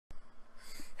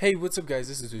Hey, what's up guys,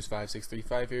 this is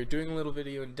Zeus5635 here, doing a little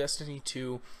video in Destiny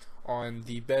 2 on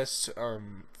the best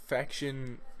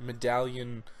faction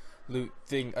medallion loot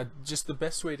thing, just the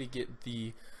best way to get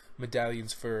the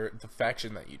medallions for the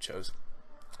faction that you chose.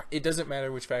 It doesn't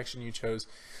matter which faction you chose,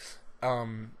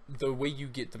 the way you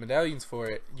get the medallions for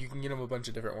it, you can get them a bunch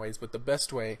of different ways, but the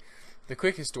best way, the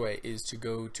quickest way, is to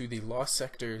go to the lost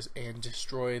sectors and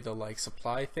destroy the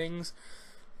supply things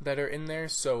that are in there.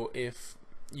 So if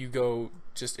you go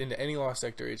just into any lost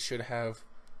sector, it should have,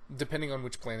 depending on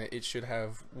which planet, it should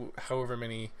have however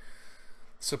many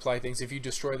supply things. If you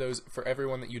destroy those, for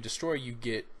everyone that you destroy, you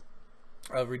get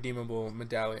a redeemable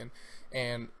medallion.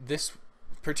 And this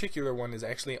particular one is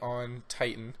actually on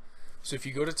Titan. So if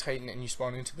you go to Titan and you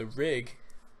spawn into the rig,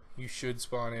 you should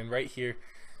spawn in right here.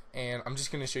 And I'm just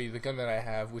going to show you the gun that I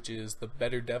have, which is the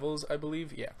Better Devils, I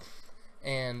believe. Yeah.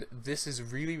 And this is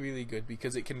really good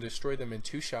because it can destroy them in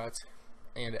 2 shots.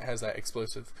 And it has that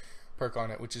explosive perk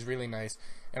on it, which is really nice.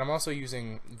 And I'm also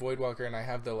using Voidwalker, and I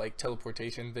have the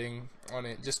teleportation thing on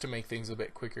it just to make things a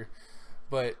bit quicker.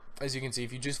 But as you can see,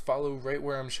 if you just follow right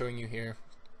where I'm showing you here,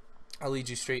 I'll lead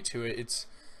you straight to it. It's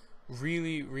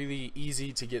really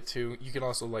easy to get to. You can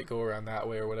also go around that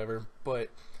way or whatever, but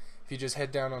if you just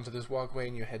head down onto this walkway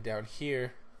and you head down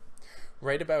here,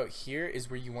 right about here is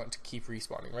where you want to keep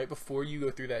respawning. Right before you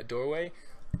go through that doorway,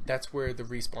 that's where the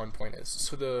respawn point is.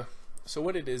 So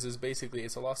what it is basically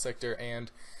it's a lost sector,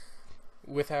 and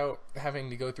without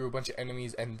having to go through a bunch of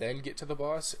enemies and then get to the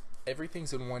boss,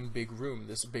 everything's in one big room.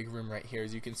 This big room right here,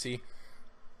 as you can see,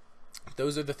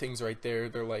 those are the things right there.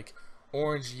 They're like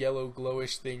orange, yellow,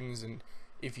 glowish things, and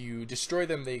if you destroy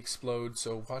them, they explode.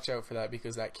 So watch out for that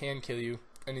because that can kill you.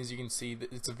 And as you can see,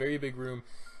 it's a very big room,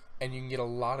 and you can get a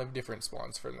lot of different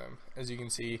spawns from them. As you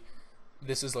can see,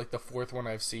 this is like the 4th one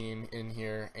I've seen in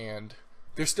here, and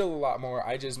there's still a lot more.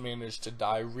 I just managed to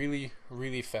die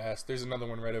really fast. There's another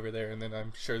one right over there, and then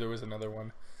I'm sure there was another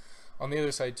one on the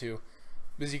other side too.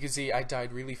 As you can see, I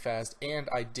died really fast, and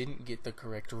I didn't get the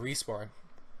correct respawn.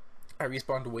 I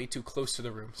respawned way too close to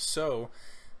the room, so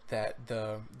that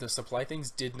the supply things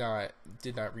did not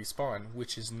respawn,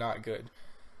 which is not good.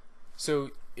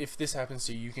 So if this happens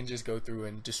to you, you can just go through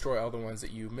and destroy all the ones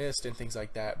that you missed and things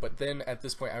like that. But then at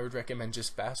this point, I would recommend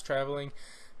just fast traveling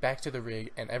back to the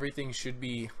rig, and everything should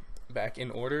be back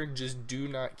in order. Just do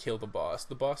not kill the boss.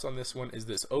 The boss on this one is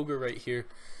this ogre right here.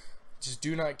 Just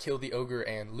do not kill the ogre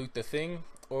and loot the thing,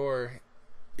 or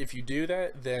if you do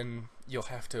that, then you'll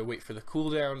have to wait for the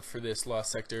cooldown for this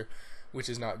lost sector, which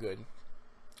is not good.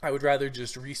 I would rather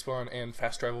just respawn and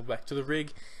fast travel back to the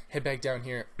rig, head back down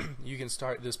here. You can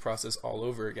start this process all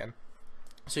over again.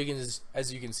 So you can just,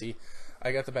 as you can see,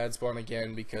 I got the bad spawn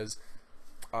again because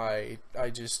I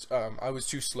was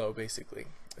too slow basically.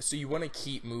 So you want to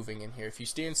keep moving in here. If you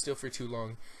stand still for too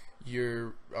long,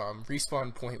 your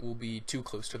respawn point will be too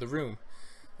close to the room.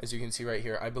 As you can see right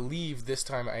here, I believe this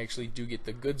time I actually do get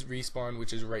the good respawn,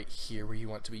 which is right here where you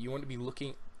want to be. You want to be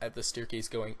looking at the staircase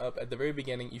going up. At the very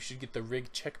beginning, you should get the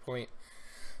rig checkpoint,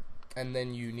 and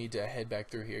then you need to head back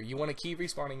through here. You want to keep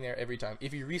respawning there every time.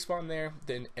 If you respawn there,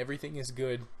 then everything is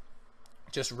good.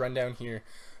 Just run down here,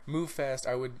 move fast.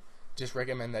 I would just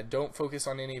recommend that. Don't focus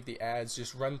on any of the ads.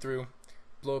 Just run through,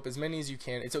 blow up as many as you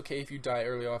can. It's okay if you die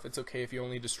early off. It's okay if you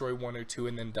only destroy 1 or 2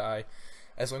 and then die.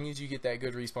 As long as you get that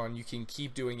good respawn, you can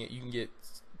keep doing it. You can get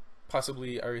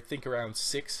possibly, or I think, around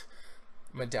 6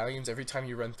 medallions every time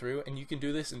you run through, and you can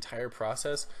do this entire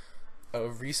process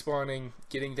of respawning,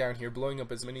 getting down here, blowing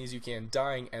up as many as you can,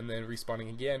 dying, and then respawning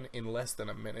again in less than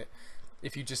a minute.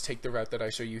 If you just take the route that I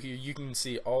show you here, you can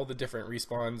see all the different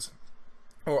respawns,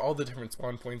 or all the different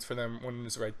spawn points for them. One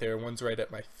is right there, one's right at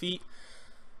my feet.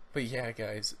 But yeah,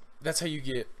 guys, that's how you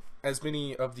get as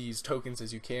many of these tokens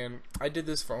as you can. I did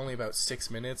this for only about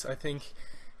 6 minutes, I think,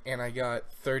 and I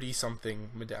got 30 something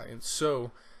medallions.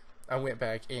 So I went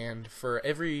back, and for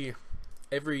every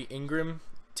Engram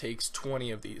takes 20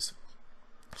 of these.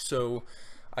 So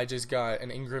I just got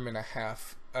an Engram and a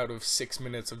half out of 6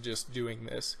 minutes of just doing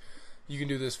this. You can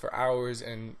do this for hours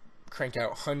and crank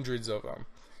out hundreds of them.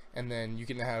 And then you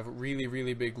can have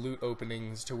really big loot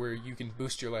openings to where you can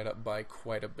boost your light up by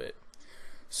quite a bit.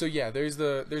 So yeah, there's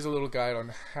a little guide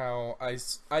on how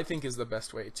I think is the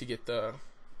best way to get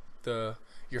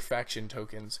your faction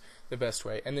tokens the best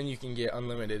way, and then you can get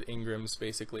unlimited Engrams,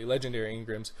 basically legendary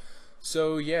Engrams.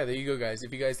 So yeah, there you go guys.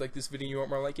 If you guys like this video and you want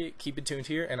more like it, keep it tuned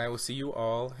here, and I will see you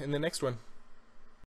all in the next one.